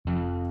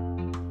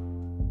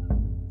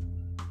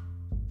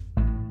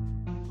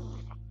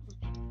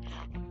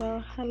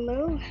Well,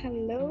 hello,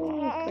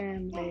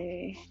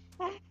 family,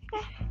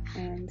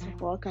 and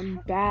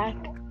welcome back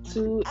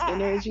to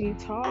Energy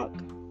Talk.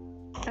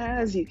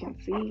 As you can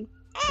see,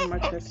 so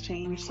much has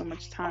changed, so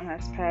much time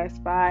has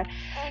passed by,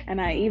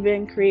 and I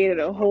even created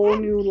a whole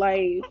new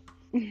life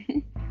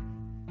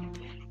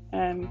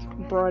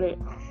and brought it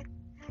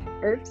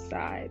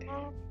Earthside.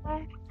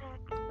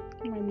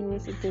 My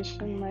newest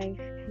addition, my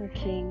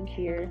king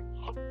here,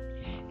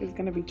 is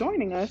going to be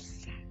joining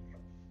us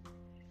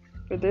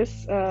for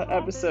this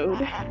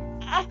episode.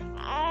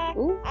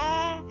 Ooh,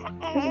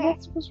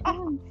 what's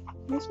wrong?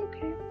 It's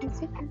okay.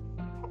 It's okay.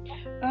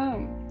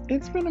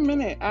 It's been a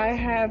minute. I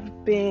have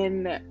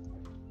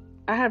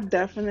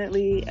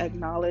definitely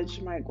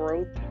acknowledged my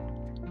growth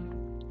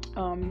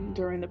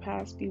during the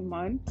past few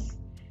months,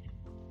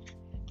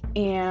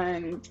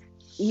 and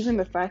even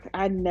the fact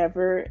I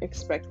never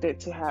expected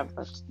to have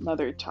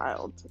another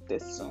child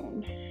this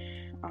soon.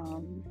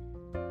 Um,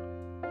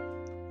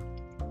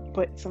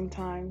 but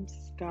sometimes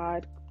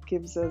God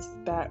gives us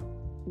that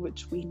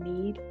which we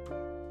need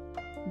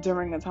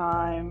during a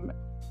time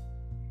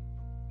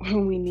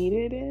when we need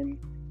it in,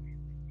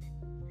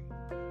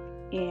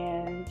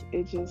 and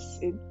it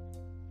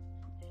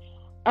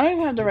I don't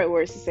even have the right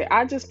words to say.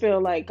 I just feel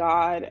like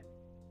God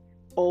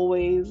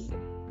always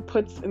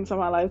puts into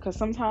my life, because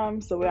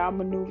sometimes the way I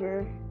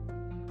maneuver,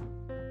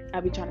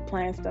 I be trying to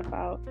plan stuff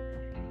out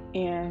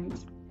and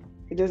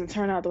it doesn't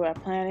turn out the way I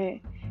plan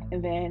it,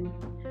 and then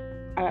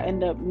I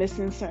end up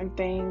missing certain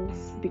things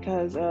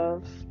because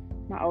of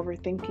my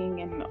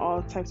overthinking and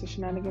all types of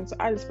shenanigans. So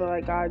I just feel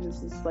like God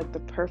just is like the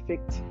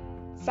perfect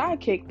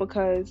sidekick,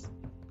 because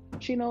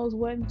she knows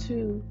when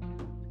to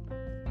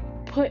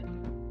put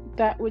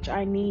that which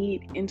I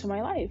need into my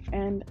life.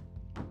 And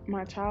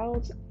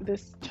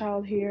this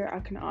child here, I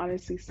can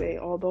honestly say,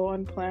 although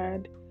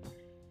unplanned,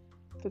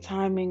 the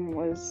timing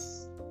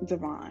was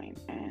divine,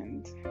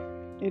 and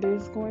it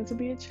is going to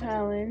be a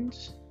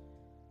challenge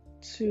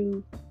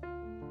to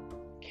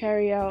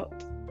carry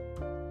out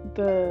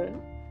the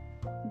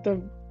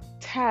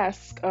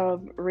task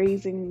of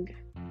raising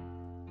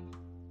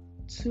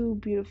two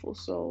beautiful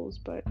souls.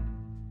 But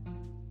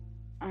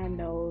I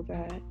know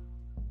that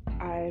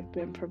I've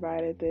been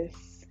provided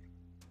this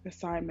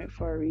assignment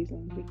for a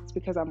reason. It's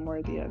because I'm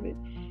worthy of it.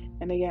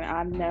 And again,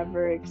 I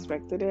never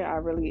expected it. I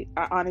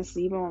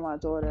honestly, even with my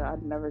daughter, I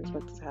never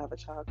expected to have a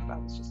child, because I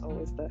was just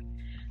always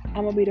I'm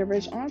gonna be the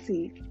rich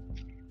auntie.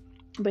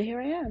 But here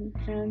I am,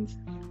 and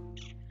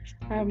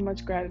I have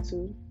much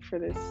gratitude for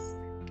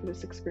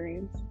this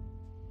experience.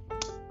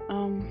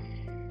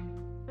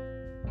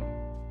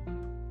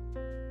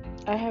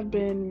 I have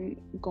been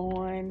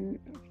gone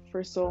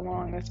for so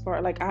long, as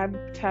far like I've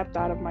tapped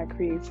out of my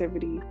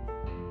creativity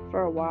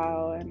for a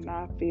while, and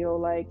I feel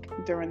like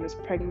during this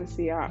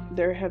pregnancy,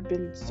 there have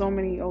been so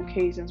many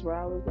occasions where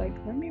I was like,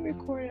 let me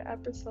record an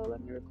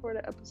episode,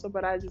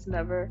 but I just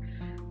never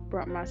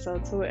brought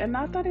myself to it. And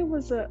not that it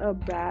was a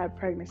bad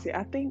pregnancy.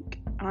 I think,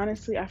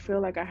 honestly, I feel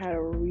like I had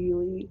a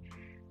really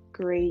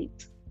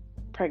great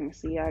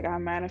pregnancy. Like, I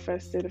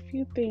manifested a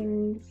few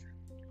things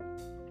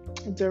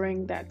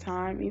during that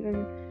time.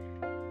 Even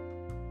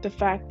the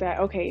fact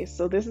that, okay,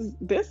 so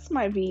this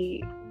might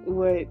be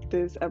what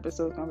this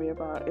episode is going to be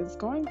about. It's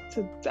going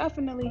to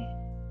definitely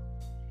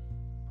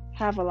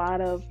have a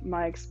lot of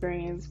my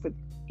experience with,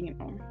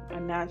 a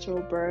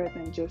natural birth,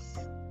 and just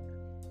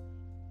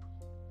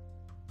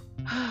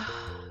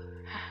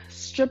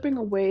stripping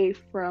away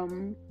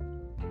from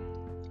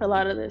a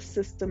lot of the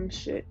system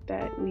shit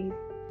that we've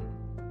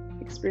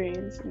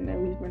experienced and that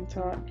we've been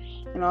taught,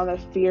 and all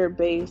that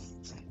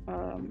fear-based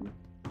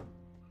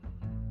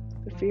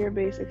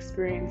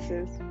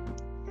experiences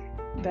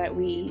that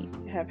we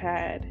have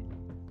had,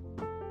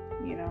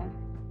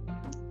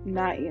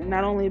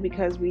 not only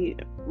because we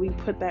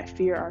put that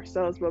fear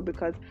ourselves, but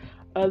because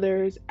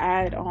others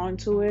add on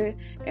to it,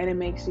 and it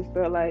makes you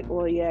feel like,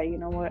 well, yeah, you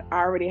know what, I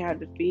already have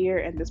the fear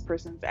and this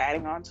person's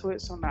adding on to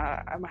it, so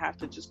now I'm gonna have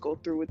to just go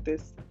through with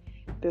this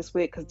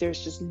way, because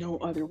there's just no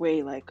other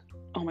way. Like,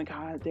 oh my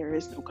God, there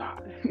is no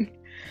God.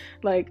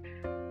 Like,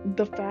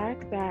 the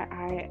fact that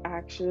I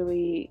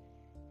actually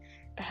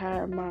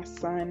had my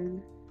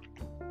son,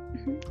 I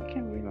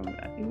can't believe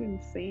I'm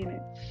even saying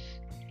it,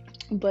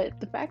 but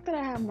the fact that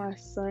I had my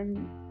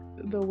son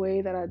the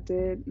way that I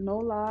did, no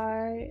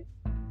lie,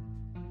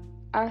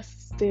 I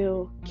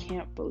still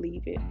can't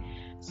believe it.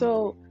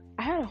 So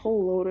I had a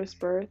whole lotus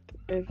birth.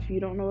 If you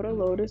don't know what a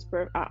lotus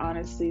birth, I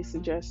honestly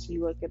suggest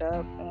you look it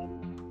up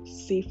and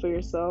see for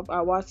yourself.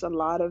 I watched a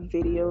lot of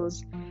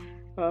videos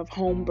of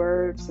home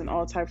births and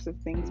all types of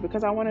things,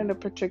 because I wanted a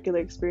particular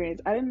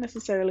experience. I didn't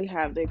necessarily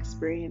have the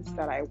experience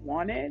that I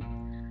wanted,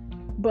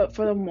 but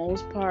for the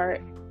most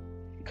part,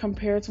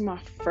 compared to my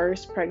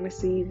first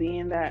pregnancy,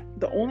 being that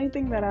the only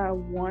thing that I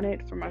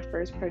wanted for my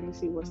first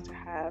pregnancy was to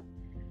have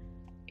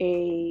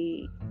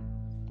a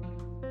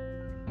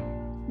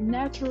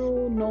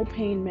natural, no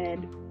pain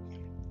med,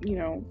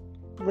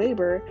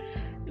 labor.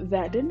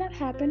 That did not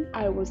happen.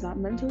 I was not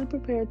mentally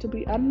prepared to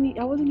be. I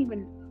wasn't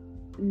even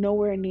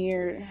nowhere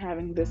near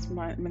having this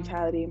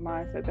mentality and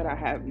mindset that I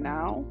have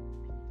now.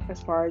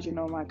 as far as,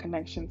 my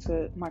connection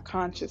to my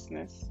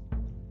consciousness,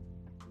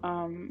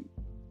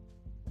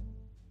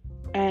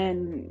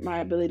 and my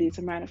ability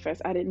to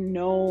manifest. I didn't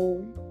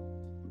know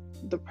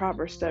the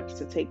proper steps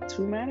to take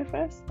to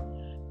manifest.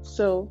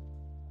 So,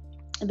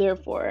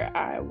 therefore,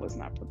 I was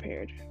not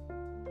prepared.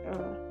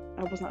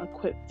 I was not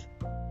equipped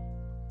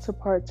to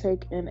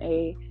partake in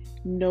a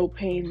no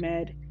pain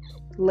med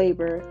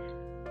labor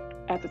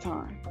at the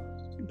time.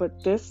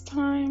 But this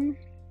time,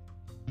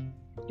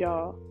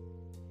 y'all,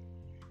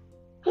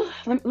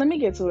 let me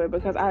get to it,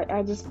 because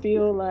I just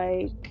feel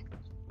like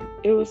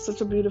it was such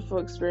a beautiful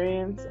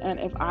experience. And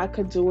if I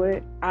could do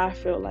it, I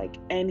feel like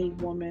any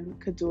woman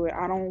could do it.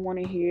 I don't want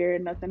to hear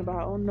nothing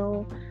about, oh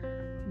no,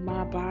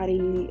 my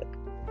body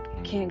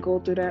can't go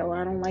through that, or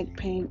I don't like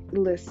pain.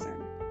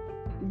 Listen,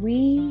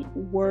 we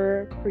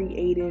were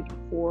created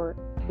for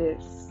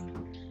this.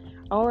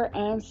 Our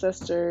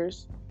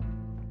ancestors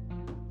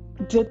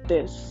did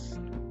this.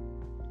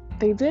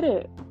 They did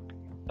it.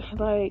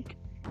 Like,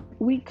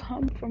 we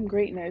come from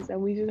greatness,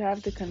 and we just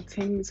have to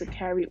continue to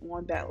carry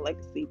on that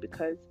legacy,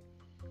 because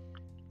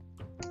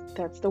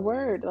that's the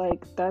word.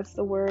 Like, that's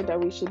the word that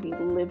we should be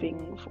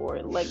living for,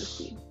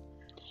 legacy.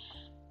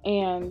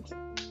 And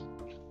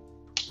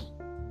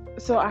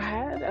so I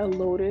had a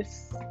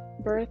lotus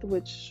birth,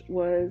 which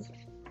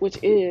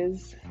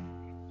is,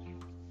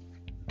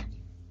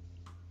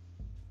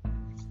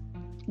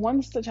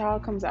 once the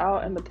child comes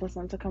out and the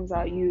placenta comes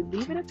out, you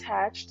leave it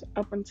attached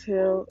up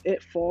until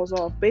it falls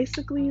off.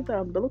 Basically,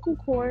 the umbilical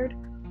cord,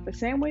 the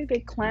same way they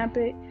clamp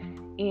it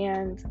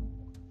and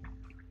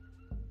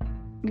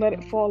let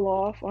it fall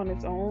off on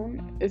its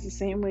own, is the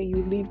same way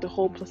you leave the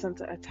whole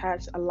placenta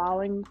attached,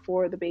 allowing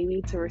for the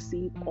baby to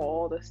receive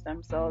all the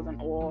stem cells and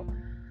all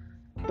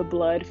the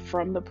blood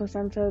from the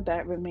placenta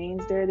that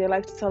remains there. They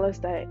like to tell us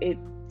that it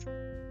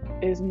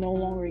is no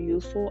longer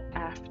useful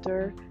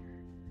after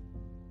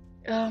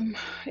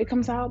it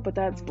comes out, but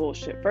that's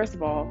bullshit. First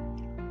of all,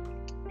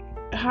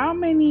 how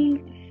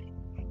many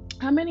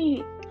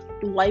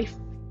life,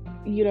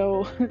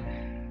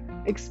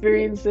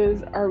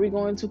 experiences are we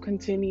going to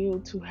continue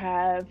to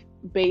have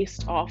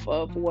based off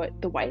of what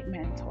the white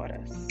man taught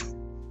us?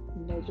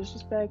 No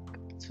disrespect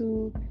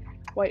to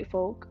white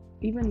folk,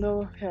 even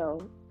though,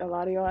 hell, a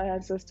lot of y'all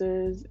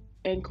ancestors,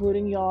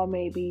 including y'all,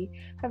 maybe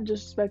have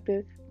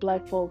disrespected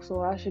black folks,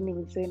 so I shouldn't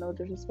even say no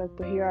disrespect,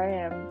 but here I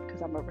am,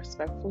 because I'm a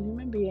respectful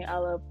human being. I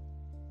love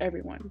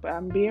everyone, but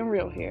I'm being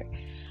real here.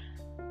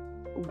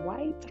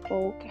 White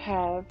folk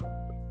have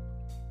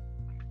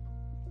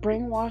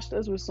brainwashed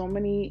us with so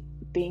many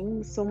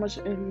things, so much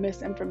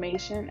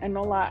misinformation, and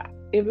no lie,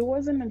 if it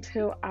wasn't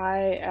until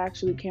I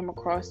actually came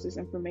across this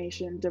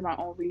information, did my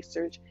own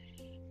research,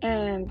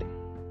 and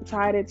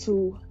tied it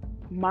to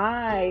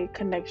my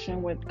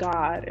connection with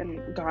God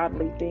and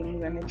godly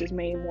things, and it just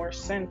made more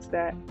sense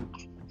that,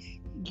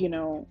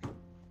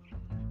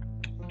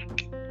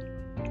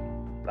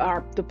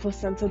 the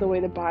placenta, the way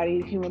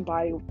the human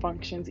body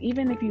functions,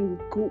 even if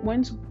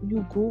once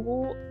you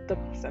Google the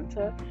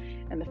placenta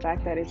and the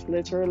fact that it's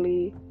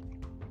literally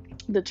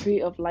the tree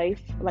of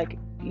life, like,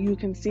 you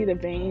can see the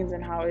veins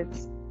and how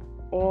it's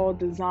all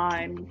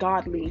designed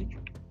godly.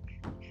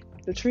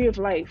 The tree of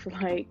life,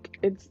 like,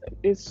 it's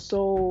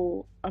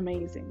so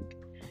amazing.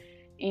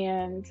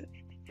 And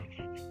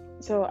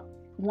so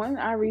when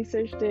I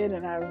researched it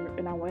and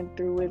I went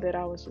through with it,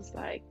 I was just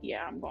like,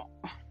 yeah,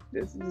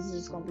 this is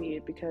just gonna be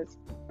it, because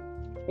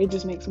it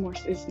just makes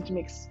it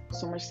makes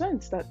so much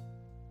sense that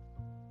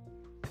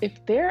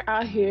if they're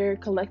out here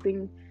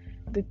collecting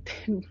the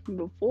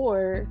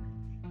before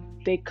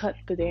they cut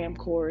the damn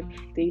cord,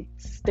 they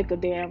stick a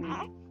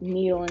damn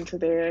needle into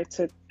there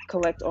to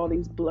collect all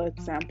these blood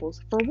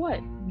samples. For what?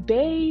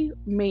 They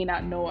may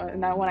not know,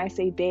 and when I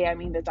say they, I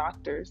mean the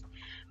doctors.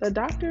 The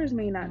doctors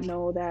may not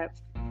know that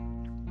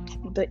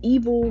the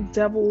evil,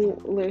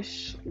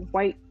 devilish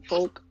white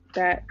folk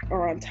that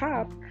are on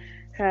top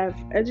have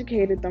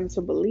educated them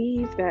to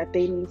believe that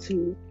they need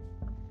to,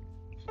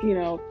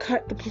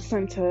 cut the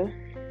placenta,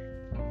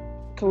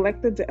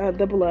 collect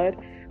the blood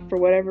for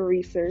whatever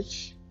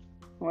research,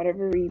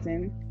 whatever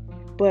reason,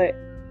 but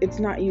it's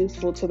not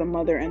useful to the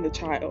mother and the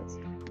child.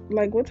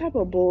 Like, what type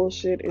of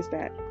bullshit is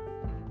that?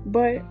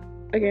 But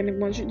again,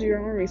 once you do your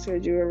own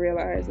research, you will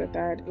realize that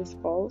that is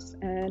false,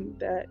 and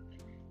that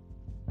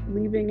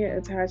leaving it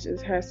attached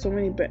has so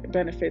many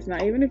benefits.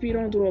 Now, even if you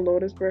don't do a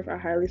lotus birth, I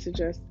highly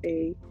suggest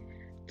a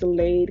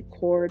delayed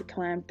cord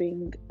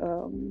clamping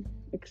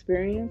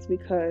experience,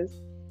 because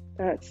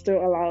that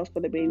still allows for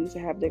the baby to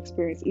have the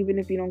experience, even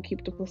if you don't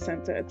keep the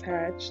placenta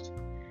attached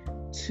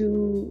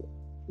to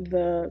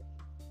the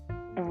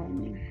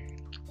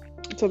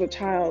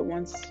child.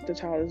 Once the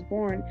child is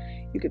born,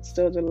 you could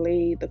still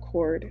delay the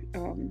cord,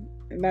 and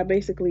that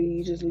basically,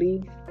 you just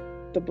leave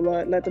the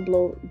blood, let the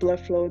blood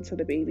flow into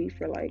the baby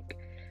for like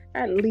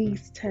at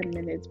least 10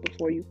 minutes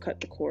before you cut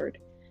the cord,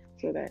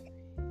 so that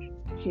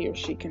he or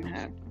she can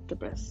have the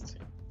best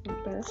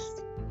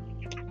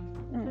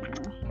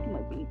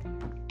baby.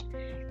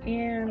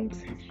 And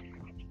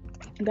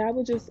that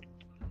would just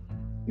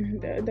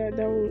that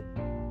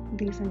would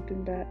be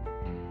something that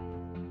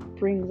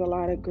brings a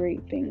lot of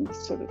great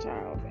things to the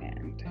child,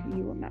 and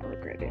you will not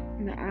regret it.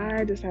 Now,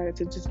 I decided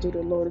to just do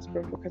the lotus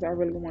birth because I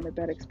really wanted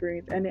that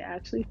experience, and it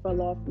actually fell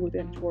off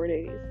within 4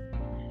 days.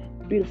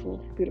 Beautiful,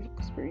 beautiful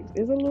experience.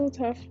 It's a little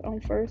tough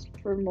first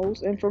for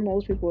most, and for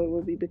most people it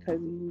would be,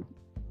 because you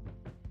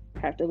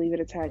have to leave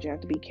it attached. You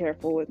have to be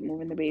careful with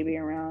moving the baby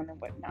around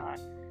and whatnot.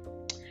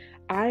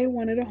 I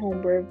wanted a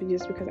home birth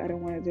just because I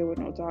don't want to deal with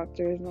no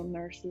doctors, no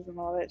nurses, and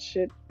all that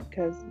shit,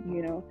 because,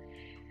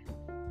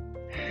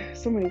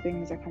 so many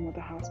things that come with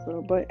the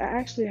hospital. But I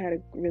actually had a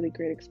really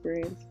great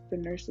experience. The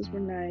nurses were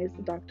nice,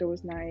 the doctor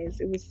was nice.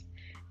 It was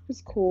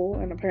cool,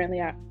 and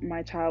apparently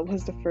my child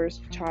was the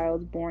first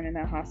child born in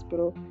that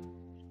hospital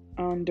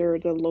under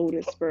the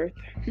lotus birth.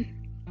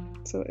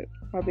 So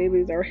my baby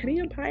is already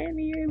a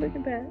pioneer. Look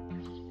at that.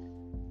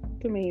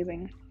 It's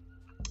amazing.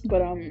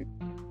 But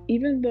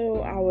even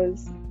though I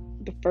was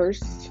the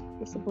first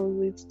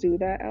supposedly to do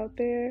that out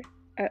there,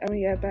 at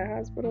that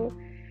hospital,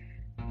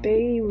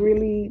 they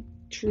really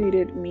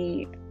treated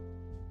me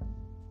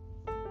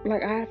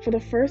like, for the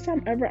first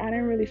time ever, I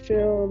didn't really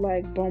feel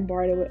like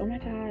bombarded with, oh my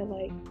god,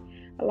 like,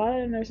 a lot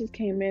of the nurses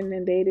came in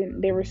and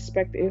they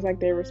respected, it's like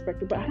they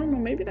respected, but I don't know,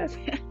 maybe that's,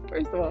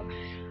 first of all,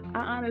 I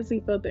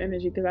honestly felt the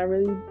energy, because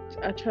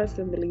I trust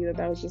and believe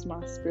that was just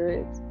my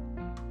spirit,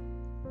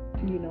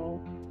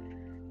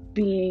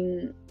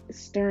 being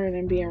stern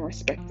and being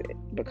respected,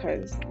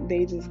 because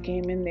they just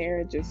came in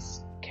there,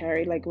 just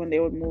carried, like, when they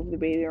would move the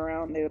baby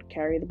around, they would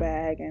carry the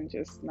bag and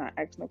just not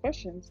ask no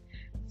questions.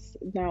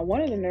 Now, one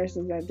of the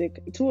nurses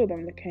two of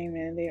them that came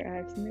in, they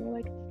asked, and they were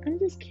like, I'm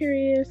just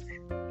curious,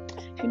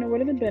 what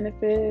are the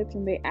benefits?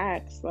 And they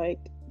asked, like,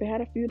 they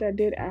had a few that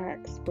did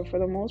ask, but for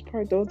the most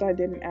part, those that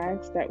didn't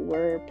ask, that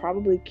were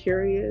probably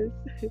curious,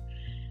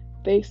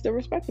 they still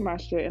respected my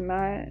shit, and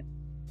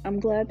I'm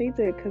glad they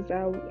did, because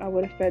I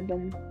would have fed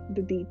them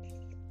the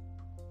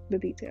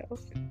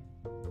details.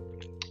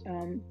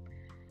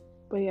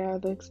 But yeah,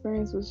 the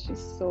experience was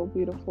just so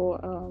beautiful.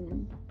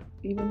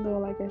 Even though,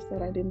 like I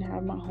said, I didn't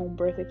have my home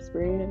birth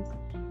experience,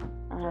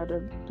 I had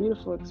a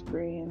beautiful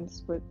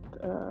experience with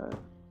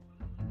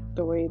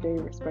the way they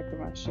respected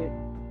my shit.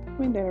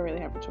 They didn't really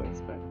have a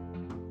choice, but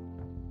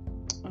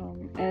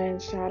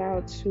and shout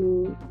out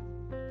to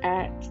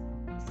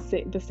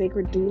the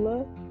Sacred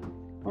Doula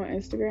on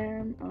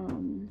Instagram.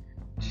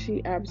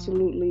 She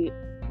absolutely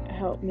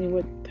helped me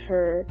with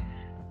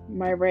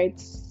my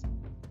rights.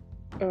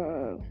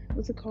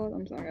 What's it called?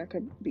 I'm sorry, I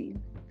could be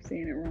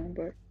saying it wrong,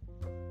 but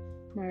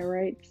my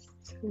rights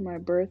to my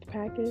birth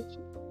package,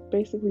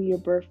 basically your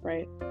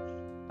birthright.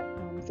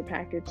 It's a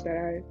package that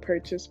I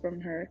purchased from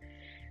her,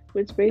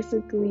 which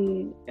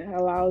basically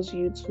allows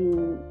you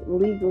to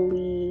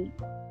legally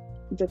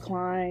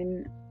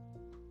decline.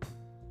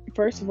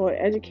 First of all, it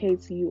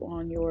educates you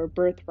on your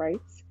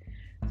birthrights,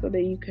 so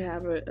that you can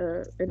have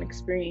an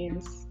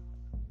experience,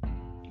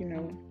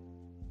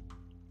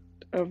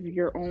 of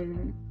your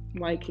own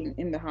liking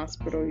in the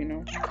hospital,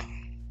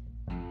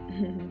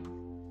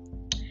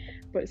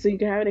 But so you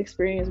can have an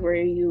experience where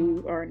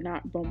you are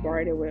not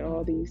bombarded with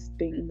all these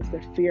things,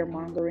 the fear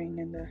mongering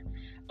and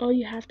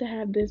you have to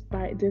have this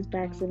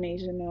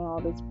vaccination and all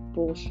this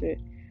bullshit.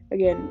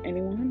 Again,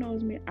 anyone who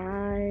knows me,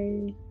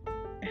 I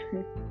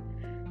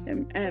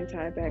am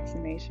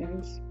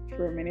anti-vaccinations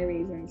for many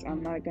reasons.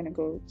 I'm not going to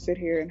go sit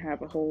here and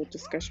have a whole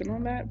discussion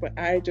on that, but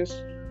I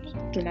just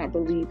do not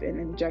believe in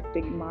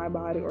injecting my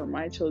body or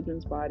my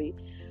children's body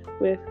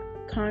with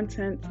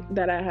content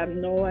that I have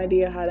no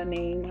idea how to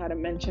name, how to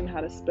mention,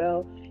 how to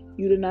spell.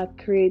 You did not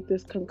create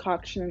this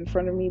concoction in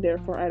front of me,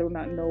 therefore I do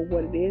not know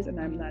what it is, and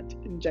I'm not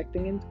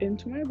injecting it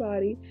into my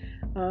body.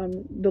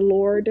 The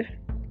Lord,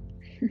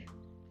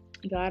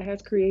 God,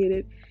 has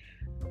created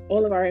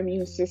all of our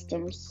immune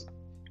systems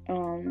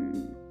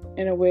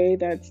in a way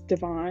that's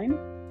divine.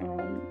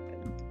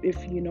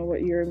 If you know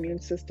what your immune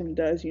system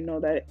does, you know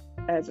that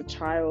as a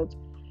child,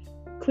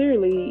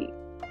 clearly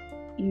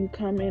you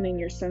come in and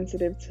you're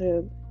sensitive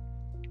to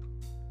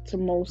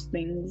most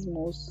things,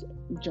 most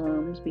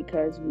germs,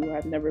 because you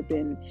have never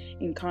been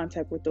in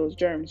contact with those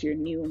germs. You're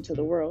new into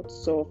the world.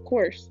 So of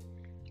course,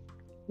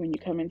 when you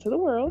come into the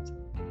world,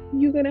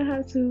 you're gonna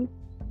have to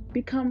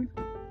become,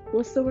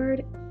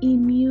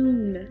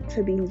 immune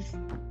to these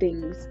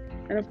things.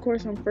 And of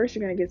course, first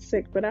you're gonna get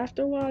sick, but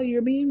after a while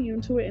you'll be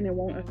immune to it and it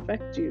won't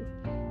affect you.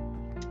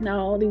 Now,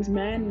 all these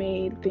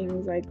man-made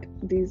things, like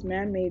these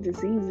man-made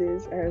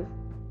diseases, as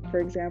for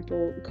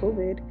example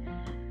COVID,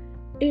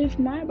 if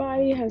my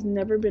body has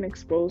never been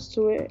exposed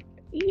to it,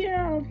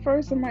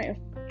 first it might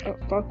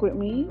fuck with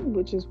me,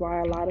 which is why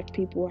a lot of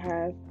people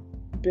have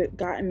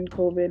gotten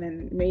COVID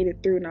and made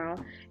it through. Now,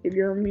 if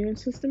your immune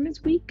system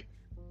is weak,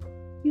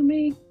 you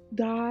may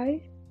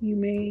die, you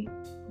may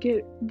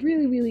get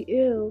really, really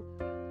ill,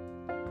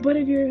 but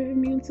if your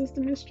immune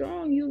system is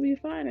strong, you'll be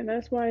fine. And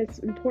that's why it's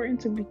important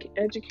to be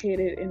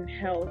educated in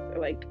health,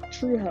 like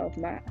true health,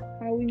 not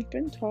how we've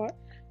been taught,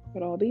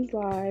 but all these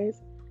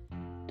lies.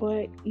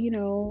 But,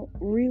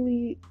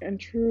 really and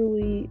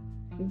truly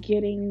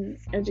getting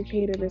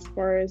educated as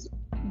far as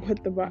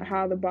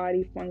how the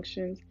body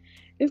functions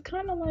is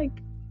kind of like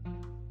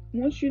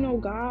once you know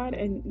God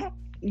and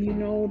you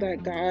know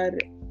that God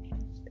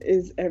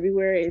is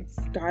everywhere, it's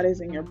God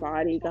is in your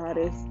body, God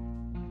is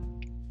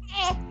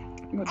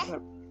what's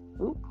up?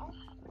 Oop,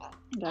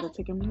 gotta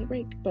take a mini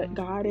break. But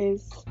God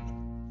is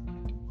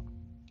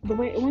the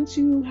way once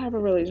you have a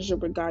relationship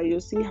with God,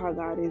 you'll see how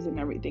God is in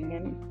everything.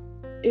 And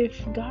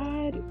if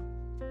God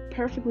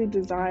perfectly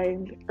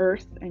designed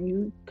Earth and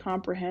you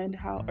comprehend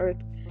how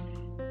Earth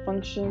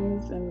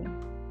functions, and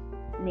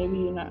maybe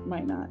you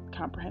might not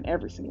comprehend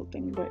every single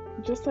thing, but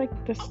just like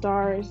the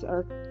stars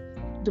are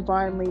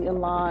divinely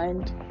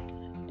aligned,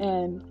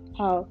 and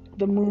how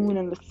the moon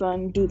and the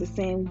sun do the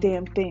same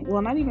damn thing.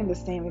 Well, not even the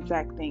same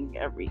exact thing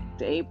every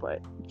day,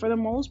 but for the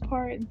most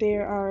part,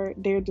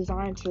 they're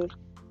designed to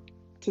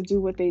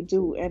do what they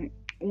do. And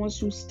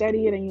once you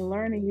study it and you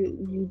learn it,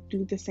 you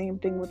do the same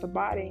thing with the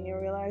body, and you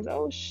realize,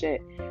 oh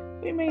shit,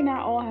 we may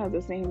not all have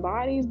the same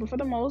bodies, but for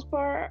the most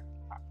part,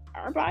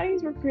 our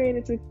bodies were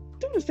created to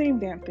do the same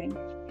damn thing.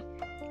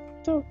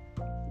 So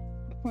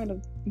the point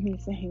of me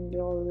saying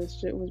all of this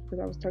shit was because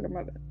I was talking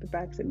about the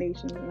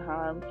vaccinations and how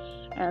I'm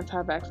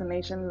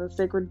anti-vaccination. And the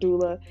sacred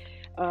doula,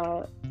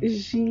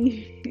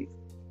 she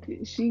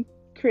she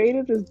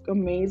created this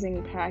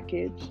amazing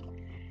package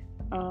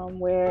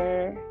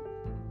where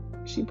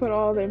she put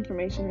all the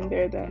information in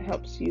there that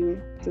helps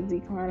you to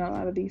decline a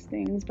lot of these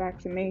things.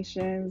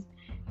 Vaccinations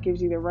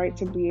gives you the right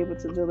to be able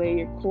to delay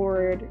your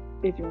cord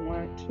if you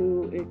want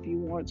to. If you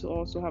want to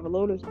also have a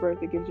lotus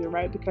birth, it gives you a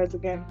right, because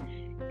again,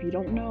 if you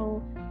don't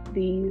know,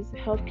 these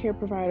healthcare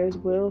providers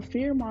will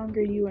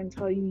fearmonger you and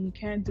tell you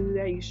can't do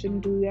that, you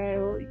shouldn't do that.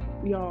 Or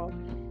y'all,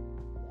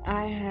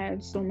 I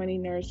had so many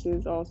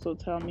nurses also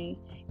tell me,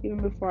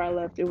 even before I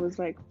left, it was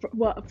like,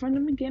 well, from the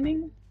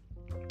beginning,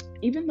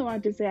 even though I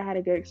did say I had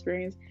a good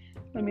experience,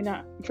 let me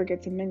not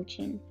forget to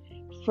mention,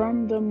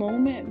 from the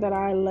moment that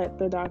I let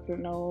the doctor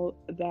know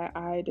that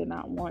I did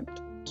not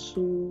want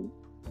to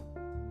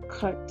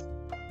cut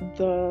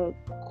the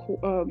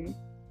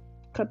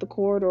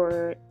cord,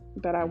 or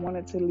that I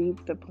wanted to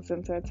leave the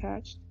placenta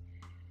attached,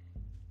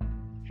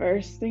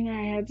 first thing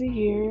I had to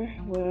hear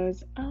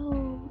was,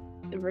 oh,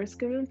 the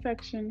risk of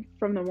infection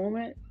from the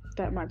moment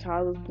that my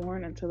child was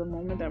born until the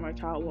moment that my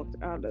child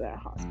walked out of that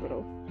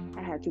hospital.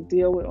 I had to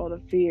deal with all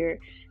the fear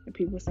and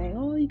people saying,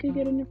 oh, he could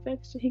get an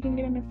infection, he can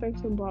get an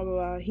infection, blah, blah,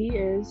 blah. He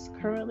is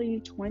currently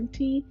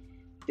 20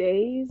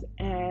 days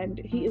and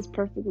he is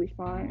perfectly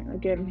fine.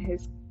 Again,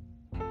 his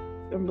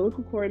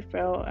umbilical cord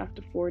fell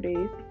after 4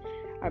 days.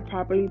 I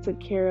properly took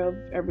care of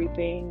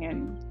everything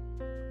and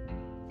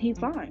he's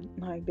fine.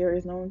 Like, there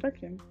is no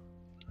infection.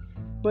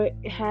 But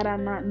had I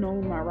not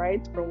known my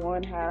rights, for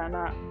one, had I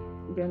not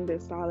been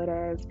this solid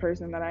ass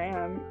person that I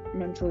am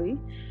mentally,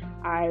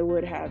 I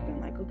would have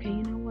been like, okay,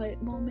 you know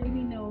what? Well,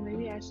 maybe no,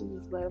 maybe I should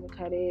just let him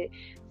cut it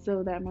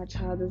so that my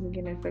child doesn't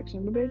get an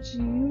infection. But bitch,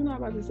 you're not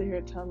about to sit here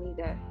and tell me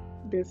that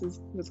this is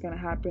what's gonna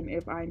happen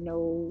if I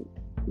know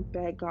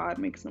that God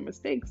makes no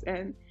mistakes.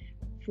 And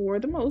for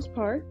the most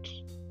part,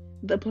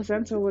 the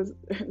placenta was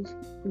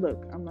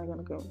look, I'm not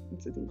gonna go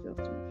into details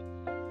too much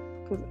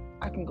because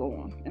I can go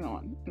on and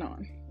on and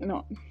on and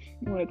on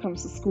when it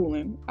comes to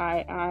schooling.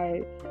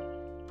 I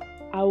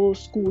will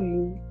school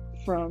you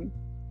from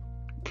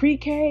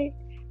pre-K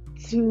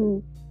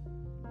to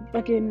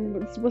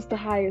fucking what's the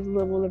highest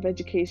level of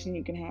education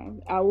you can have.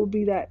 I will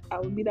be that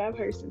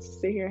person to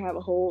sit here and have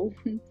a whole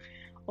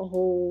a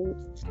whole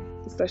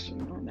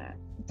session on that.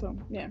 So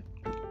yeah.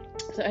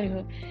 So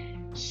anyway,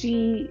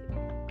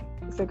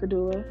 Sacred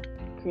Doula,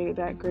 created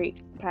that great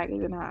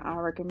package, and I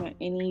recommend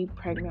any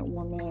pregnant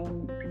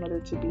woman, mother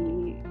to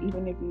be,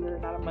 even if you're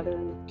not a mother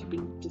to be,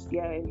 just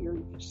if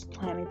you're just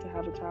planning to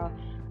have a child,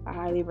 I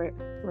highly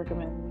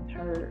recommend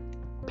her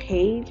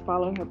page.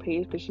 Follow her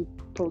page because she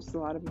posts a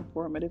lot of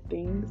informative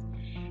things,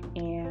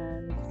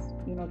 and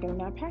getting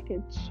that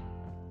package.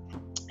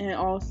 And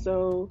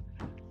also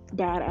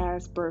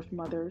Badass Birth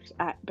Mothers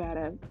at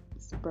Badass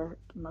Birth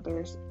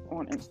Mothers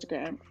on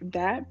Instagram.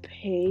 That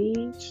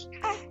page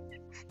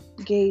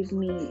gave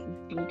me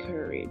the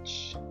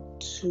courage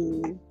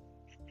to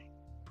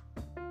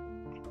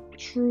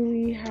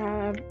truly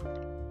have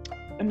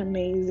an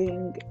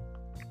amazing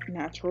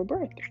natural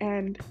birth.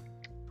 And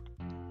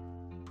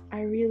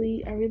I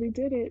really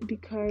did it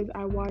because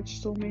I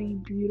watched so many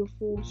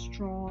beautiful,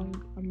 strong,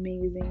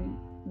 amazing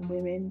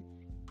women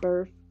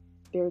birth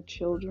their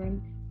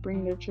children,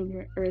 bring their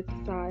children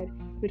earthside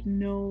with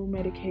no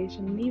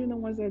medication. Even the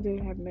ones that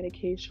didn't have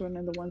medication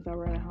and the ones that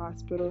were in a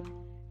hospital,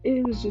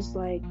 it was just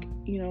like,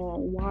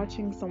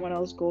 watching someone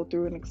else go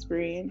through an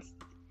experience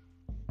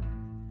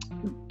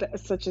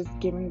such as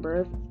giving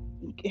birth.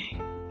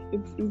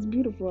 It's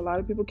beautiful. A lot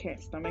of people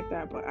can't stomach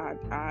that, but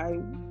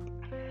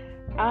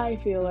I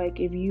feel like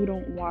if you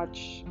don't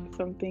watch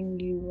something,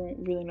 you won't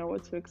really know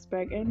what to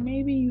expect, and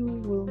maybe you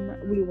will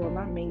not.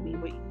 Not maybe,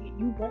 but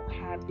you won't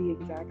have the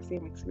exact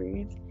same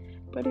experience.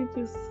 But it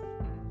just,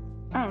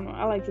 I don't know.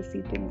 I like to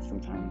see things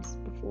sometimes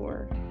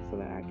before so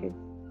that I could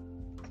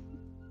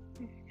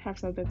have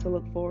something to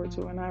look forward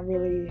to. And I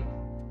really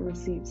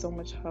received so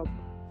much help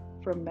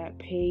from that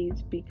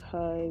page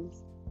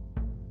because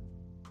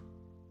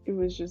it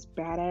was just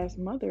badass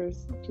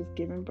mothers just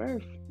giving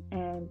birth.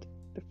 And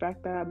the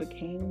fact that I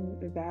became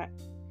that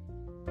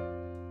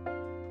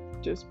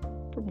just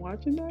from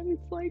watching that,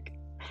 it's like,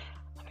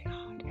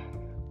 oh my god.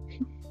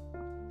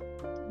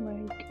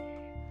 Like,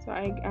 so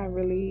I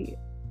really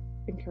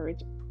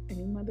encourage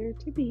any mother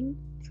to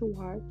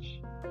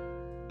watch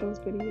those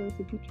videos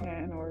if you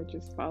can, or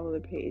just follow the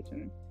page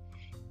and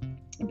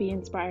be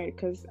inspired,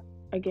 because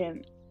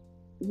again,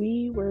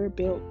 we were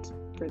built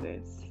for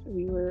this.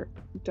 We were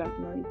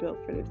definitely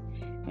built for this.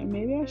 And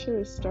maybe I should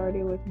have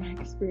started with my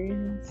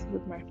experience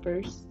with my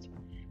first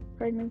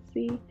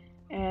pregnancy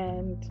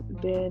and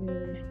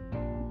then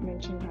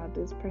mentioned how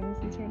this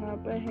pregnancy turned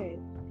out. But hey,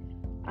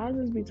 I'll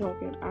just be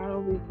talking. I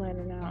don't be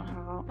planning out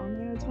how I'm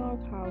gonna talk,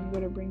 how I'm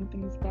gonna bring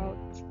things about.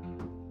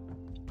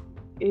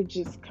 It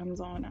just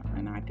comes on,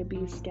 and I could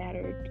be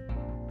scattered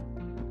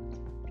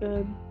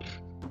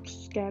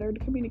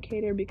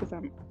communicator, because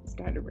I'm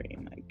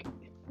scatterbrained. Like,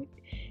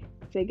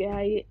 take it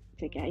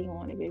how you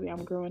want it, baby.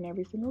 I'm growing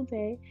every single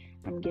day.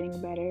 I'm getting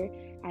better.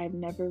 I've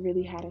never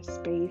really had a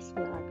space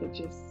where I could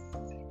just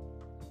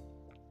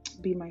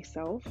be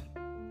myself.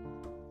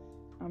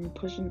 I'm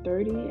pushing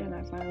 30 and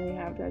I finally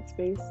have that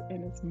space,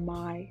 and it's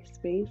my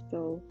space,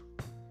 so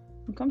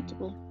I'm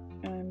comfortable.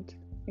 And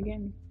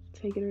again,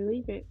 take it or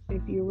leave it.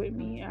 If you're with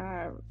me,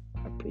 I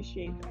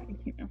appreciate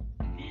that,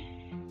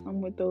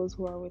 I'm with those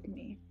who are with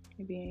me.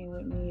 If you ain't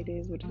with me, it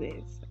is what it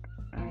is.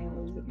 I ain't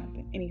losing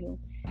nothing. Anywho,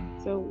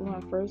 so with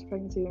my first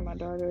pregnancy with my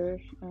daughter,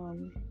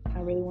 I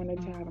really wanted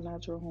to have a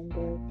natural home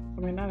birth.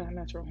 I mean, not a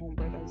natural home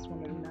birth. I just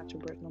wanted a natural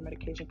birth, no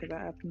medication, because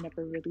I've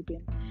never really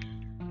been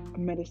a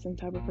medicine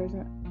type of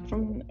person.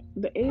 From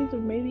the age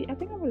of maybe, I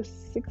think I was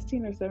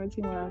 16 or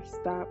 17 when I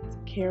stopped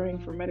caring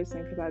for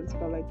medicine, because I just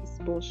felt like this is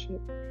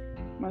bullshit.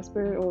 My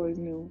spirit always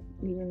knew,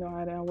 even though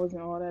I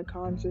wasn't all that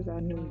conscious. I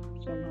knew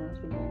somehow,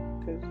 somewhere,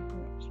 because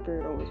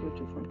spirit always with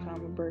you from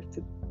time of birth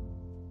to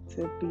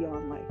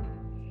beyond life.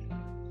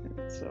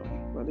 And so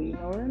whether you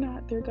know it or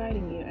not, they're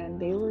guiding you, and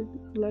they were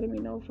letting me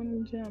know from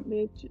the jump,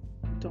 bitch,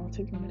 don't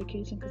take the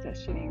medication, because that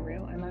shit ain't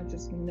real. And I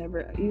just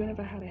never, even if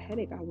I had a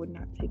headache, I would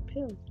not take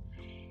pills.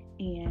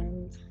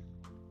 And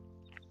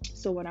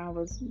so when I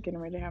was getting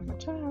ready to have my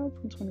child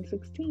in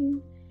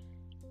 2016,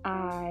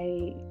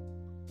 I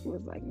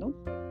was like, nope,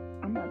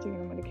 I'm not taking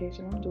the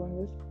medication. I'm doing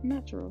this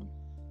natural.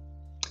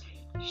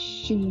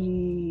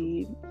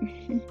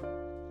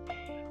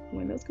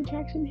 When those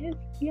contractions hit,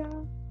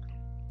 y'all,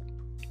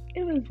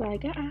 it was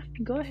like,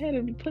 go ahead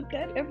and put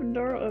that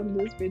epidural on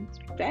this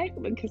bitch back,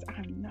 because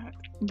I'm not.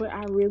 But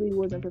I really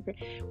wasn't prepared.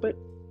 But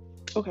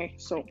okay,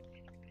 so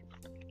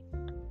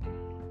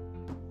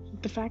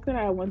the fact that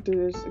I went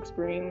through this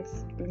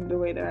experience in the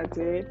way that I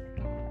did,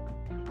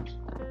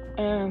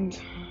 and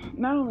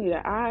not only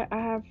that, I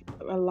have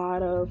a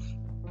lot of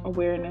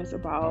awareness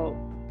about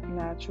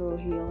natural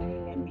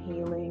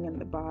healing and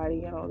the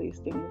body and all these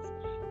things.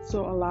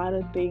 So a lot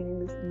of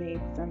things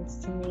made sense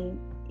to me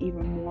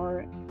even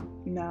more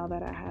now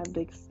that I had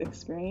the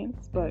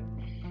experience. But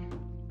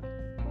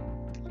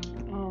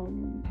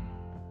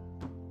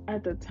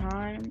at the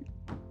time,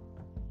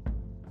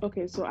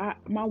 okay, so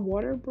my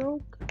water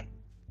broke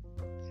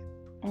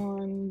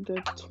on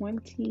the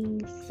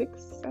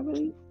 26th, I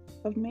believe,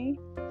 of May,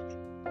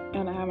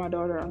 and I had my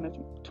daughter on the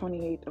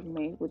 28th of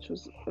May, which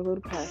was a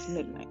little past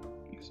midnight,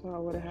 so I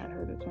would have had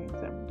her the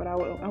 27th. But I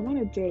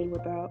went a day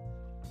without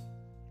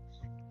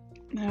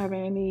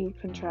having any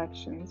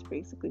contractions,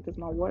 basically, because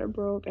my water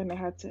broke, and they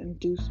had to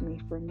induce me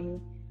for me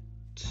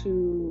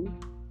to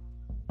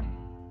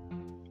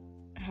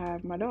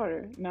have my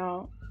daughter.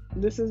 Now,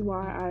 this is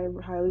why I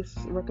highly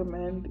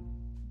recommend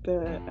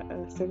the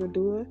sacred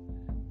doula,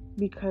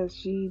 because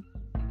she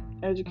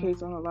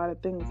educates on a lot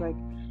of things. Like,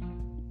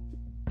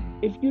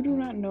 if you do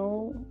not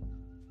know,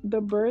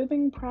 the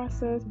birthing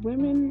process,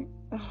 women,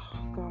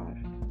 oh god,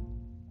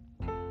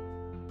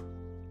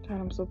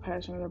 I'm so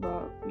passionate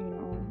about,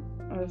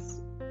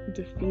 us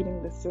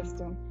defeating the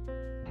system.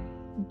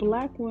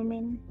 Black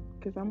women,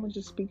 because I'm gonna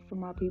just speak for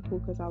my people,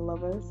 because I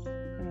love us,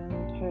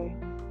 and hey,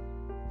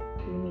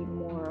 we need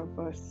more of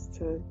us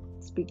to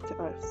speak to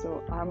us,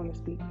 so I'm gonna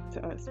speak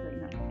to us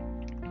right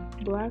now.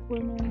 Black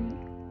women,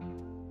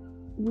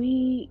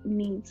 we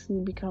need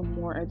to become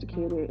more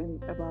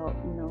educated about,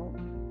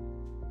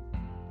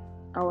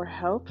 our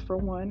health, for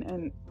one,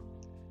 and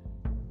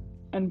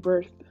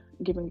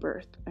giving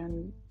birth,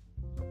 and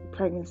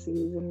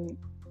pregnancies, and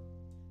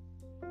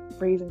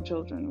raising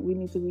children. We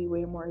need to be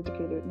way more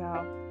educated.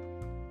 Now,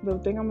 the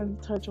thing I'm going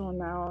to touch on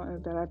now,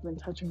 that I've been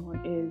touching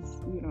on,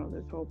 is,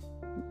 this whole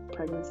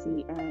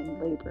pregnancy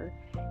and labor.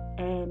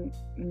 And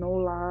no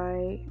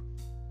lie,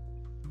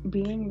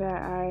 being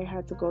that I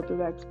had to go through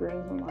that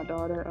experience with my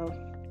daughter of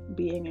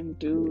being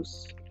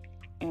induced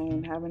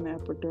and having an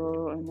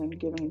epidural and then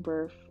giving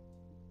birth,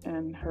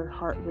 and her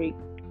heart rate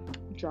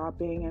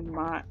dropping, and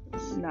not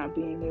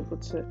being able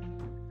to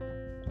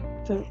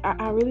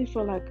I really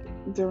feel like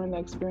during the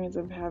experience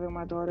of having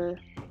my daughter,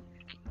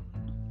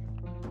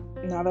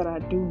 now that I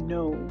do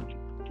know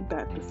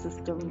that the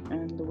system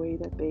and the way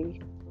that they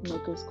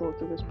make us go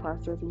through this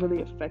process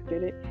really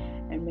affected it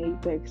and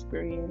made the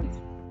experience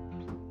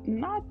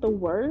not the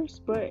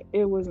worst, but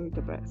it wasn't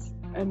the best.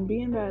 And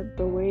being that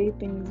the way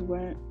things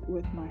went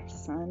with my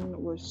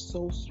son was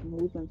so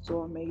smooth and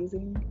so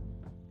amazing,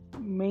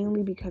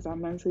 mainly because I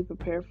mentally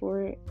prepared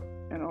for it,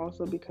 and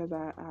also because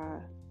I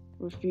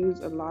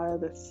refused a lot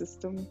of the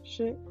system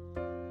shit,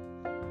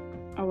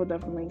 I would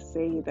definitely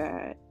say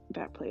that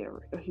that played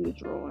a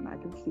huge role. And I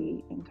can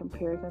see and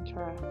compare and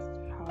contrast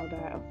how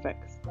that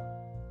affects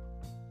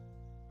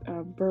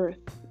birth.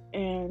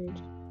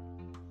 And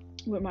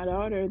with my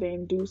daughter, they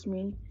induced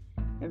me,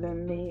 and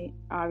then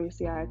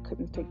obviously I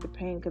couldn't take the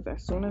pain, because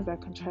as soon as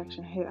that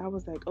contraction hit, I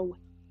was like, oh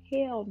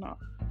hell no.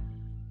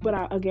 But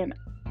at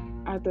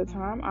the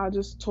time, I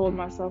just told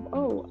myself,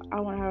 oh, I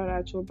want to have an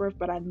actual birth,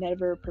 but I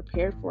never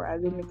prepared for it. I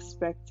didn't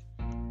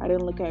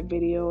look at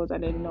videos, I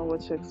didn't know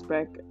what to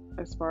expect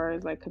as far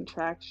as like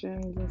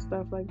contractions and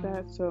stuff like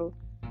that. So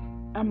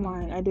I'm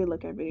lying, I did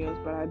look at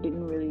videos, but I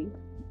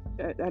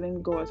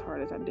didn't go as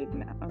hard as I did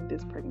now on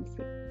this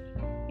pregnancy.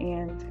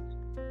 And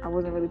I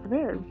wasn't really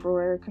prepared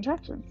for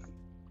contractions.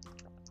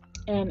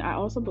 And I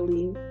also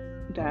believe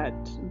that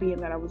being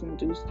that I was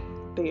induced,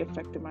 they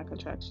affected my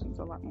contractions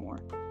a lot more.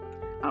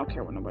 I don't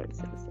care what nobody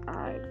says.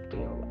 I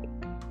feel like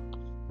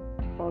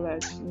all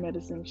that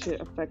medicine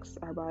shit affects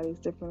our bodies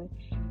differently.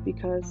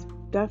 Because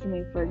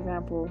definitely, for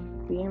example,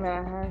 being that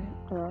I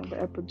had the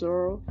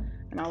epidural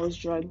and I was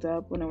drugged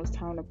up, when it was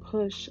time to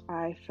push,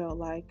 I felt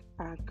like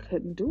I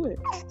couldn't do it.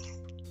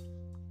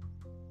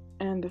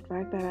 And the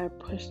fact that I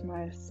pushed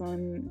my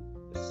son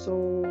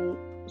so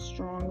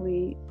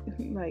strongly,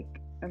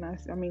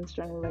 I mean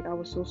strongly, like I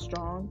was so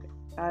strong,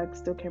 I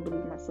still can't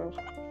believe myself.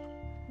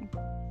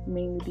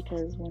 Mainly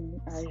because when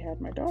I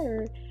had my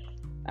daughter,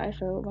 I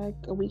felt like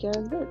a weak ass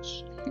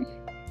bitch.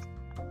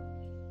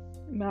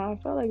 Now I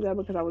felt like that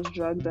because I was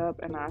drugged up,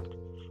 and I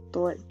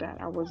thought that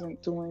I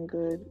wasn't doing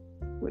good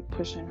with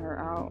pushing her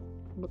out,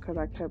 because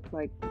I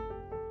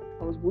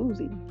was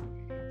woozy,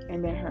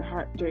 and then her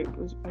heart rate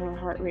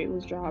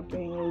was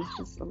dropping. It was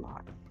just a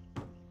lot.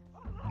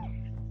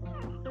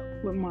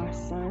 With my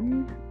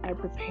son, I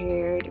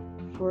prepared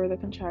for the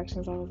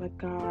contractions. I was like,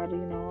 God,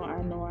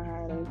 I know I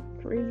had a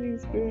crazy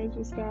experience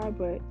with Sky,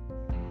 but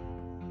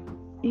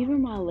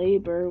even my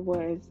labor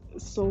was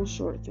so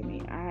short to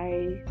me.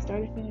 I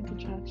started feeling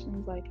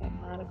contractions like at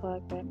 9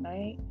 o'clock that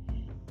night,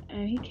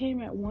 and he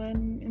came at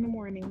 1 in the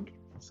morning.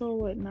 So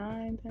what,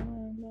 9,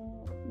 10,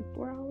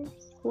 4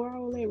 hours?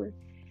 4-hour labor.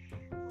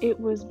 It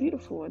was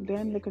beautiful. And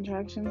then the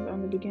contractions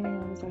on the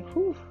beginning, I was like,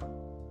 whew.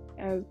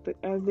 As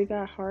they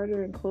got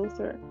harder and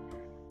closer,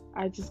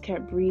 I just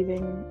kept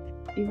breathing.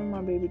 Even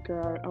my baby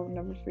girl, I'll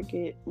never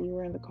forget, we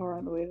were in the car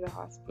on the way to the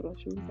hospital.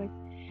 She was like,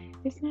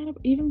 it's not,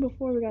 even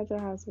before we got to the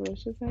hospital,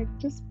 she was like,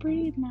 just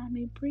breathe,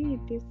 mommy, breathe.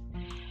 This.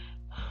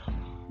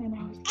 And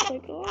I was just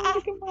like, oh,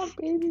 look at my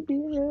baby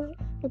being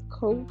a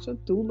coach, a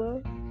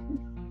doula.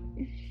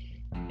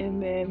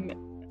 And then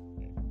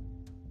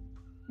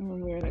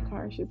when we were in the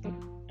car, she's like,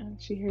 and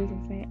she hears me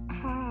saying,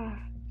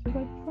 she's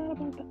like, it's not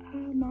about the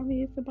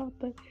mommy, it's about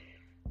the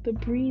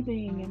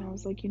breathing. And I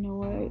was like, you know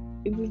what,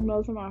 it just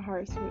melted my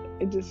heart. So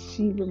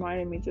she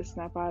reminded me to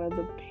snap out of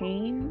the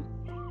pain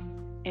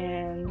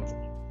and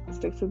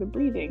stick to the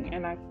breathing.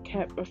 And I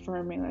kept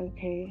affirming, like,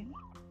 okay,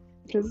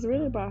 because it's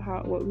really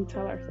about what we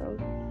tell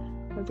ourselves.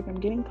 I was like, I'm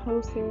getting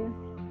closer.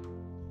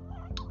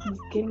 I'm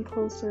getting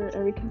closer.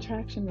 Every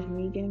contraction is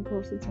me getting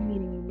closer to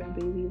meeting you, my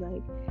baby.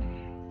 Like,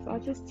 so I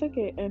just took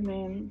it. And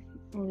then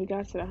when we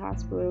got to the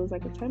hospital, it was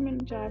like a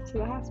 10-minute drive to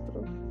the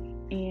hospital.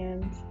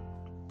 And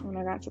when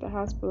I got to the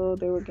hospital,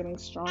 they were getting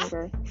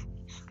stronger.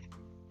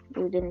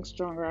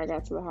 I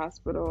got to the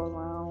hospital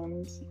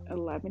around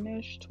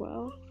 11-ish,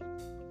 12.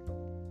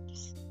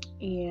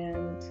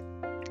 And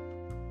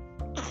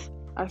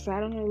I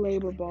sat on a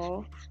labor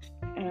ball,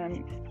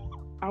 and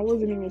I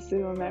wasn't even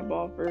sitting on that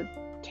ball for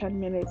 10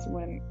 minutes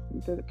when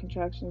the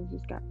contractions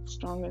just got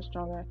stronger and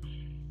stronger.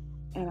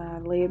 And I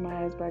laid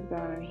my eyes back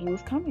down, and he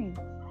was coming.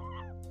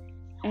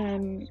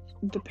 And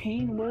the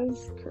pain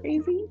was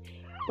crazy,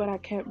 but I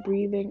kept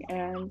breathing.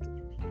 And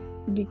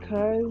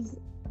because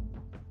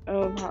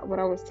of what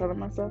I was telling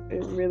myself, I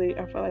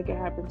felt like it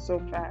happened so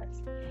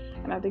fast.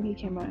 And I think he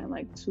came out in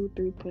like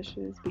 2-3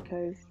 pushes,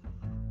 because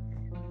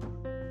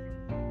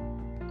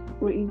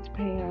with each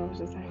pain, I was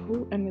just like,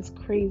 who? And it's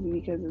crazy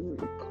because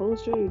the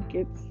closer it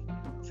gets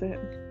to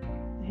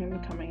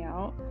him coming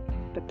out,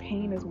 the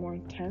pain is more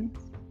intense,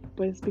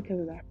 but it's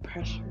because of that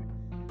pressure.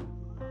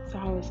 So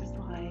I was just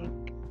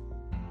like,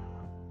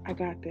 I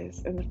got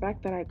this. And the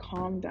fact that I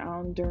calmed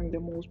down during the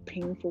most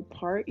painful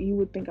part, you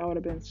would think I would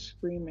have been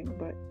screaming,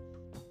 but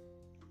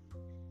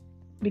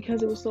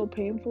because it was so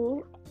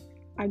painful,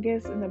 I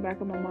guess in the back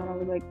of my mind, I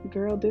was like,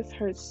 girl, this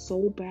hurts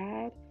so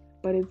bad,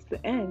 but it's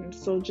the end.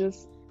 So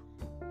just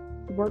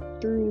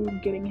work through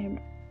getting him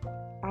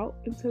out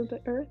into the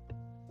earth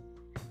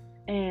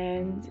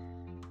and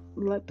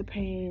let the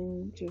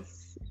pain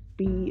just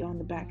be on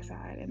the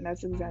backside. And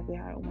that's exactly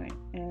how it went.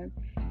 And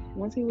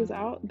once he was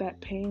out, that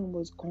pain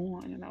was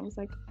gone. And I was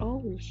like,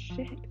 oh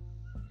shit.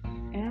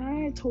 And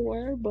I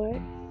tore, but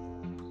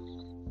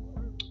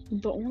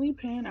the only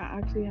pain I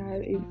actually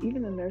had,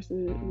 even the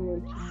nurses were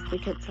just, they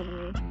kept telling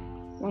me,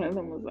 one of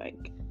them was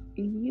like,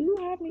 you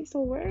have me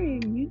so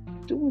worried. You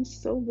doing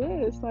so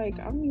good. It's like,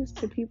 I'm used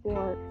to people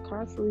are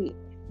constantly,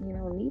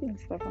 needing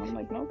stuff. And I'm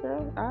like, no,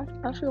 girl,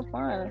 I feel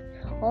fine.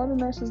 All the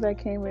nurses that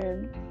came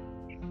in,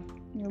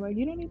 like,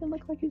 you don't even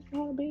look like you just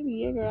had a baby.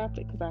 Yeah, girl,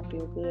 because I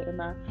feel good.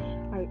 And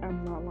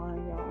I'm not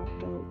lying, y'all. I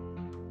feel,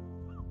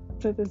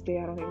 to this day,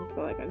 I don't even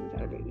feel like I just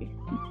had a baby,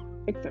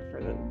 except for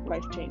the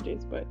life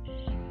changes. But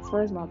as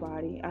far as my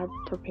body, I've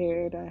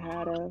prepared. I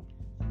had a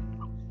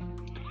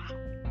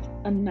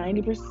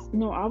 90%,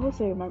 no, I would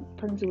say my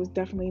pregnancy was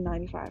definitely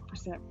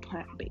 95%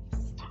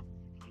 plant-based.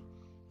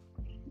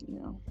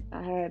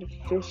 I had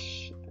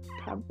fish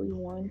probably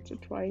once or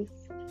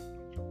twice.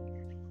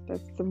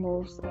 That's the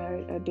most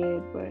I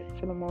did, but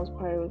for the most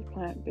part, it was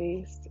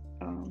plant-based.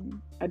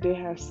 I did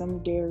have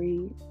some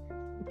dairy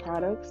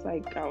products,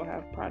 like I would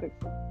have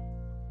products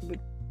with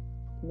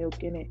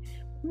milk in it,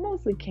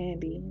 mostly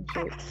candy and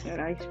shit,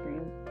 and ice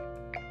cream.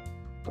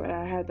 But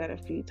I had that a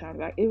few times.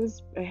 Like, it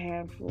was a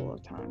handful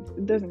of times.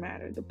 It doesn't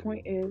matter. The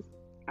point is,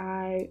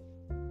 I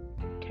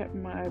kept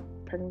my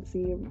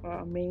pregnancy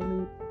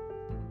mainly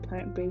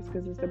plant-based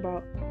because it's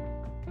about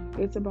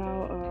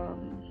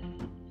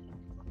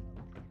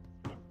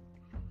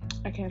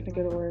I can't think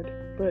of the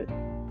word, but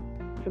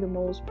for the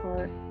most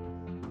part,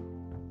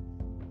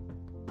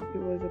 it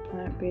was a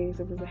plant-based.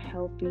 It was a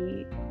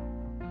healthy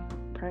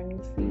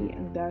pregnancy,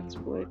 and that's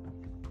what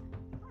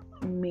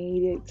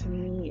made it, to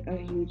me, a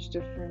huge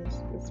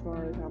difference as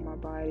far as how my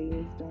body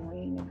is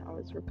doing and how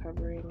it's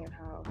recovering and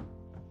how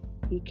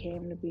he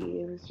came to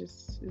be. It's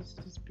just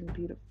been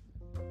beautiful.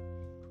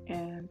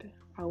 And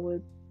I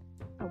would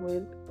have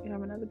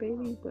another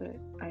baby, but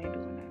I ain't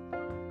doing that.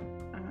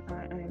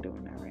 I ain't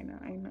doing that right now.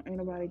 Ain't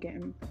nobody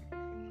getting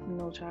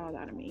no child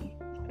out of me.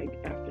 Like,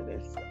 after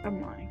this,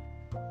 I'm lying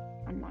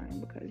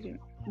because you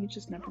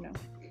just never know.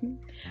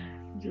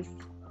 Just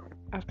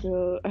I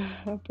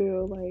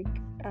feel like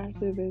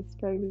after this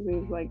pregnancy,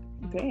 it's like,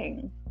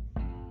 dang,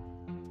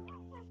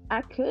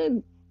 I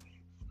could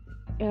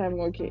have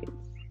more kids,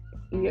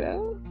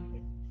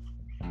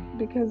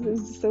 because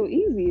it's so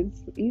easy.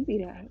 It's easy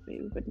to have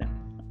babies, but no.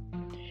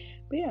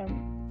 But yeah,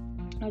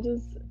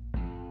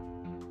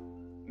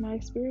 my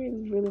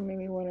experience really made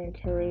me want to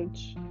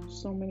encourage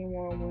so many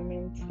more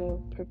women to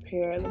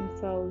prepare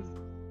themselves,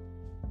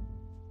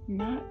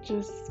 not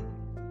just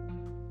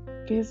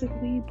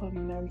physically but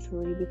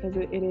mentally, because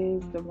it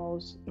is the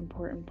most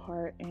important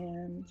part.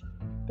 And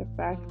the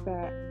fact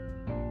that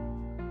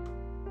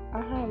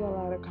I have a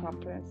lot of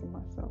confidence in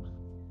myself,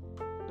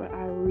 but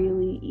I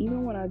really,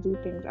 even when I do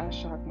things, I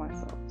shock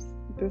myself.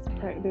 This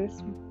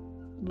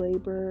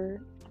labor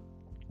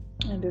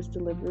and this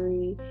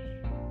delivery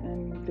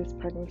and this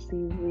pregnancy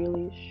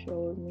really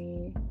showed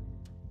me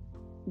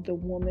the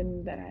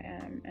woman that I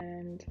am,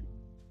 and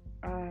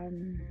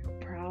I'm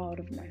proud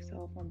of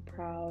myself. I'm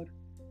proud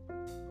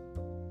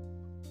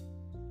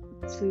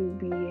to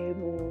be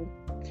able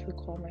to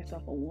call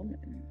myself a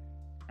woman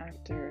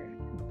after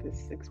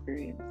this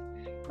experience.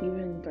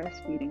 Even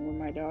breastfeeding with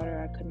my daughter,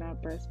 I could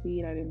not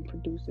breastfeed. I didn't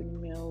produce any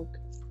milk.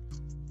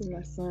 With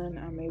my son,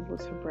 I'm able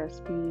to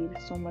breastfeed.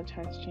 So much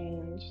has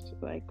changed,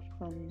 like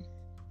from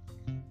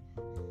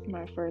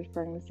my first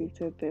pregnancy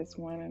to this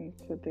one and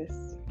to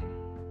this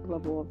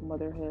level of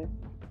motherhood.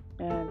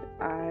 And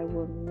I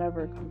will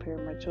never compare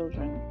my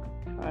children.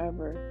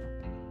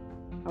 However,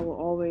 I will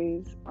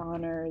always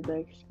honor the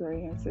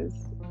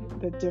experiences,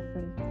 the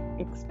different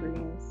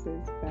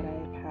experiences that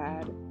I've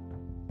had,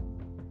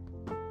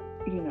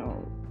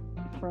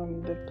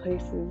 from the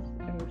places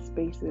and the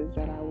spaces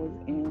that I was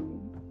in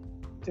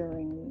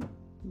during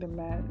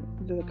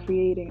the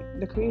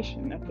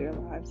creation of their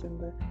lives and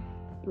the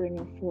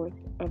bringing forth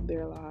of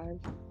their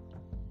lives.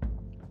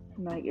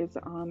 Like, it's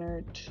an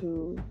honor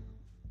to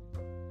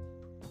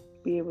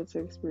be able to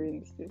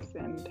experience this,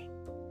 and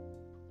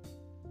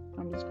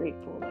I'm just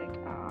grateful. Like,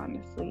 I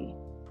honestly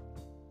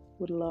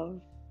would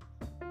love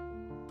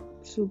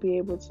to be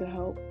able to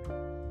help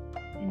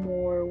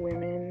more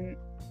women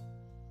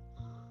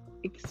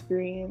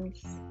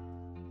experience,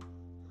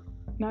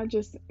 not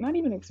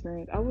even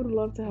experience. I would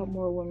love to help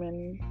more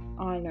women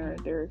honor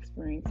their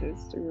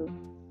experiences through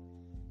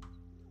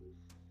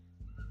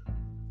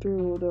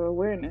the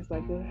awareness,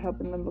 like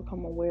helping them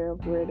become aware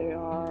of where they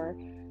are,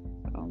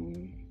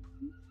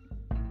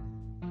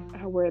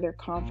 where their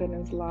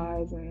confidence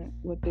lies and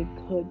what they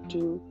could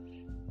do,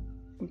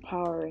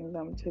 empowering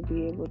them to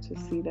be able to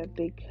see that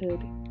they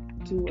could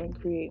do and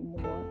create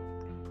more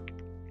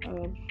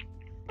of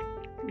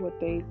what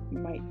they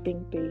might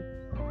think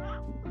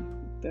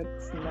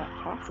that's not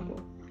possible.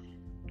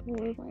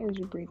 Why is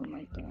you breathing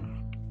like that?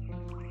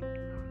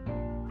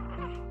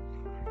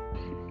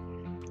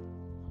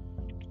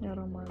 Y'all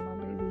don't mind my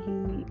baby.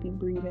 He be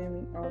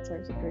breathing all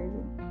types of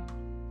crazy.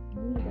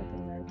 Ooh, got the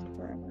nerve to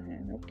fire in my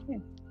hand. Okay.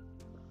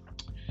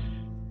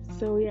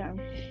 So yeah.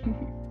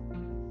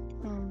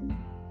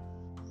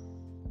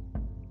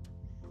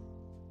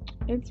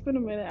 It's been a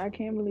minute. I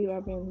can't believe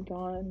I've been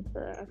gone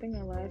for, I think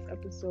our last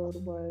episode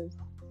was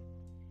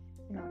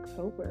in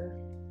October.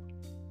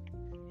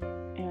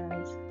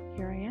 And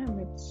here I am.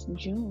 It's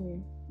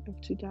June of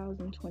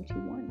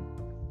 2021.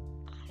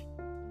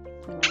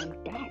 And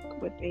I'm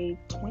back with a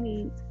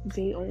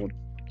 20-day-old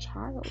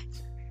child.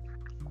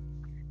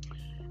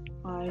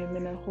 I am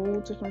in a whole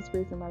different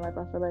space in my life.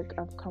 I feel like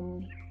I've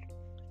come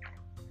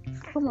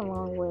a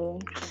long way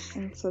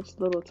in such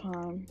little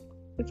time.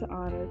 It's an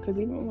honor, because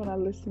even when I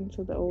listened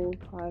to the old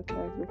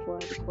podcast before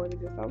I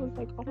recorded this, I was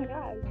like, oh my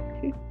God,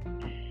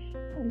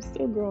 I'm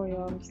still growing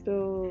on. I'm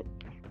still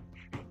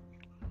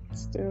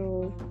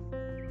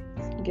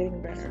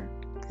getting better.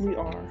 We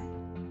are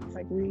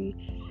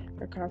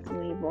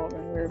constantly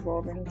evolving. We're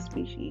evolving as a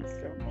species,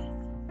 so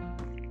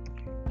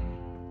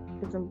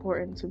it's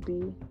important to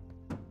be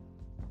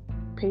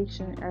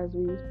patient as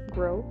we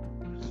grow.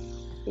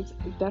 It's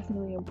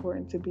definitely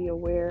important to be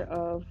aware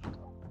of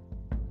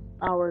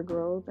our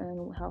growth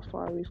and how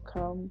far we've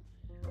come,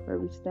 where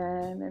we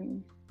stand,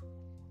 and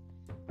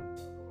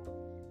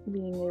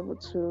being able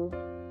to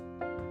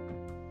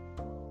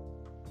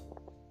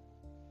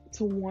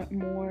want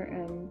more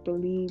and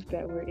believe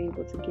that we're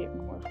able to get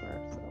more for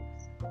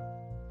ourselves,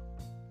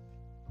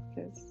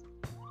 because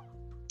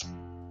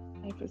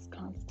life is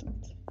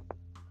constant.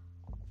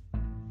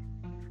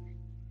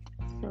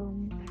 So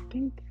I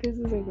think this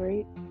is a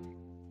great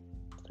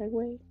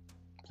segue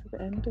to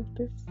the end of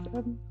this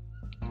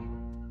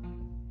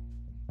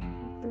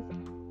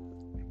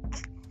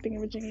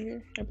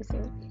thingamajigger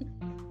episode.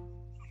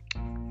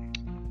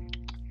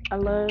 I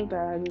love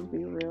that I just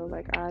be real.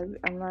 Like I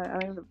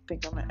don't even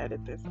think I'm gonna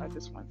edit this. I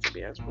just want to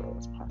be as real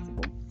as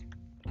possible.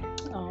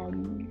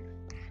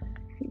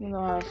 Even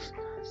though I've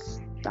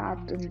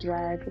stopped and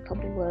dragged a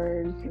couple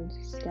words and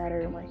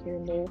scattered them right here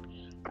and there,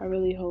 I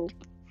really hope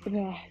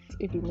that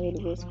if you made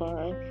it this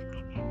far,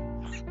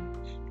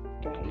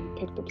 that you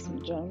picked up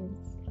some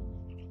gems.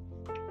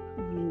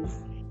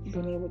 You've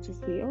been able to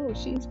see, oh,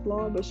 she's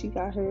flawed, but she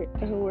got her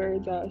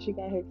words out, she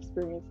got her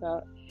experience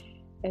out,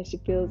 and she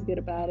feels good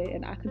about it,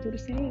 and I can do the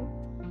same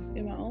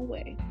in my own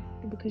way,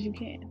 because you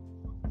can.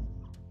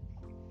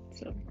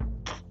 So,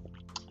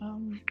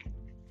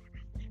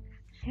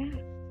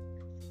 yeah.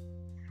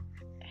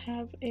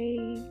 Have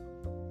a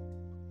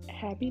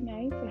happy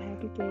night, a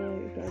happy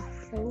day.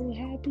 That's so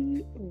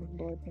happy. Oh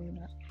Lord, maybe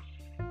not.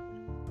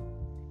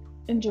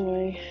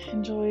 Enjoy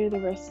the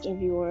rest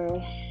of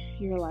your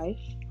life,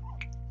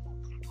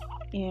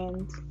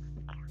 and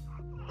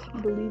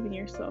believe in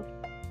yourself.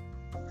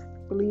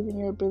 Believe in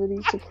your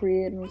ability to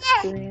create an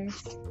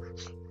experience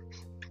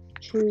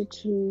true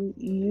to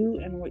you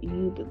and what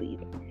you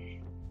believe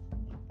in,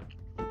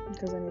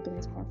 because anything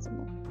is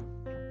possible.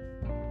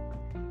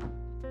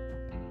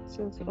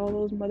 So to all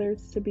those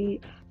mothers to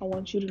be, I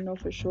want you to know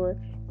for sure,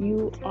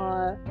 you're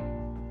a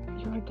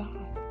God.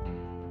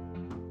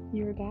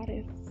 You're a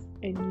goddess,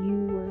 and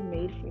you were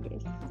made for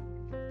this.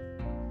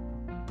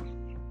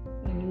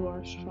 And you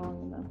are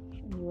strong enough,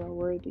 and you are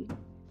worthy.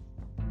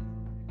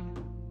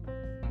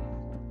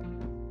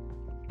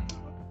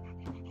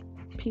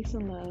 Peace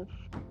and love.